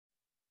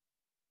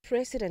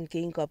President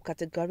Ekandjo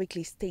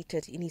categorically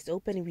stated in his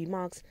opening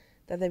remarks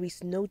that there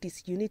is no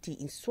disunity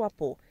in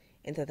Swapo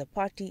and that the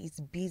party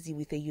is busy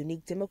with a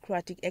unique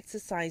democratic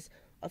exercise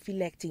of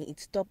electing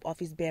its top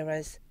office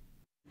bearers.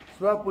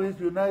 Swapo is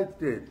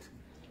united.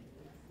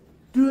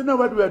 Do you know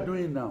what we are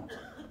doing now?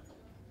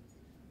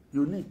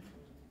 Unique.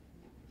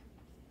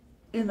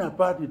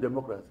 Inner-party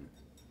democracy.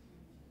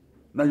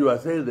 Now you are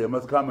saying they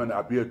must come and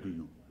appear to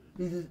you.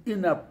 This is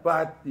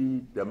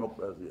inner-party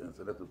democracy and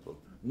selected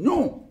vote.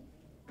 No!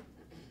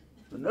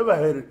 You never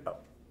heard it.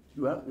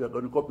 You are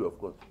going to copy, of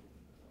course.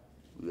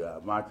 We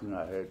are marching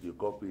ahead, you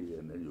copy,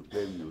 and then you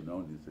claim you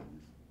know this and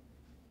this.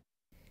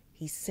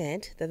 He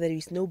said that there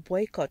is no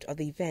boycott of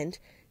the event,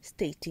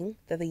 stating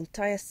that the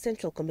entire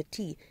Central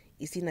Committee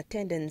is in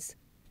attendance.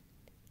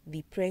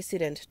 The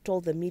president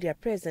told the media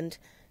present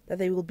that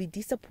they will be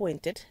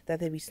disappointed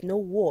that there is no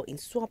war in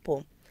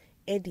Swapo,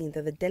 adding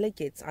that the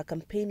delegates are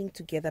campaigning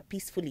together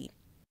peacefully.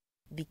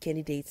 The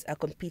candidates are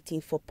competing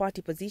for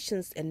party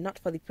positions and not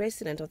for the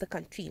president of the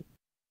country.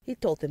 He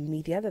told the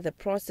media that the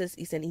process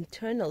is an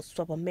internal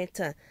Swapo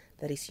matter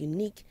that is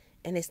unique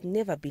and has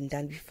never been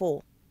done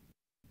before.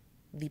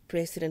 The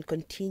president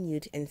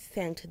continued and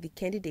thanked the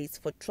candidates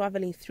for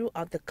traveling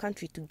throughout the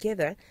country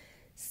together,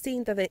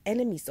 saying that the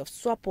enemies of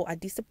Swapo are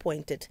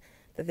disappointed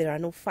that there are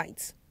no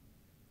fights.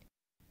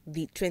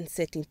 The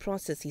trend-setting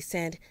process, he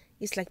said,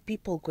 is like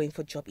people going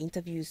for job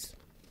interviews,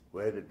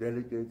 where the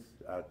delegates,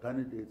 our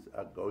candidates,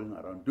 are going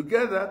around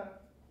together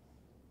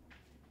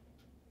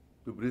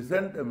to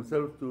present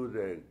themselves to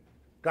the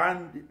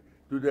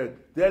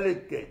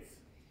delegates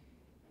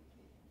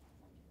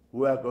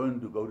who are going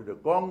to go to the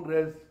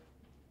Congress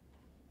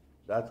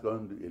that's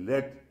going to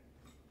elect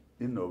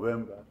in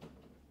November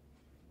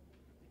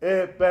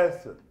a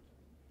person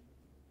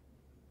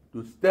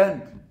to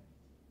stand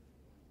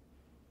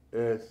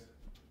as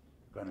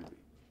candidate.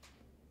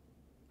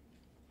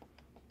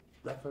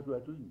 That's what we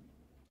are doing.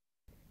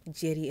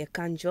 Jerry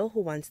Ekandjo,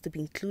 who wants to be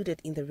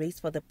included in the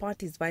race for the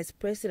party's vice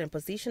president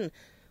position,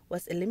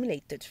 was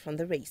eliminated from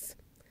the race.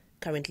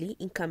 Currently,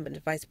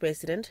 incumbent Vice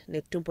President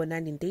Netumbo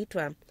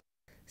Nandi-Ndaitwah,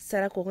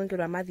 Sarah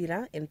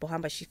Madira and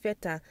Pohamba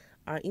Shifeta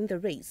are in the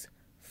race,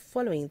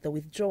 following the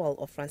withdrawal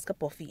of Frans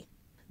Kapofi.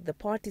 The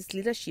party's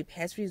leadership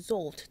has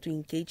resolved to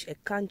engage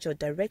Ekandjo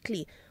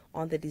directly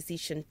on the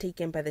decision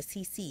taken by the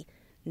CC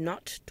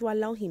not to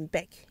allow him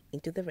back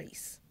into the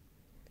race.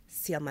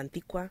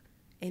 Siamantikwa,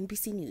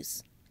 NBC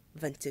News,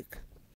 Windhoek.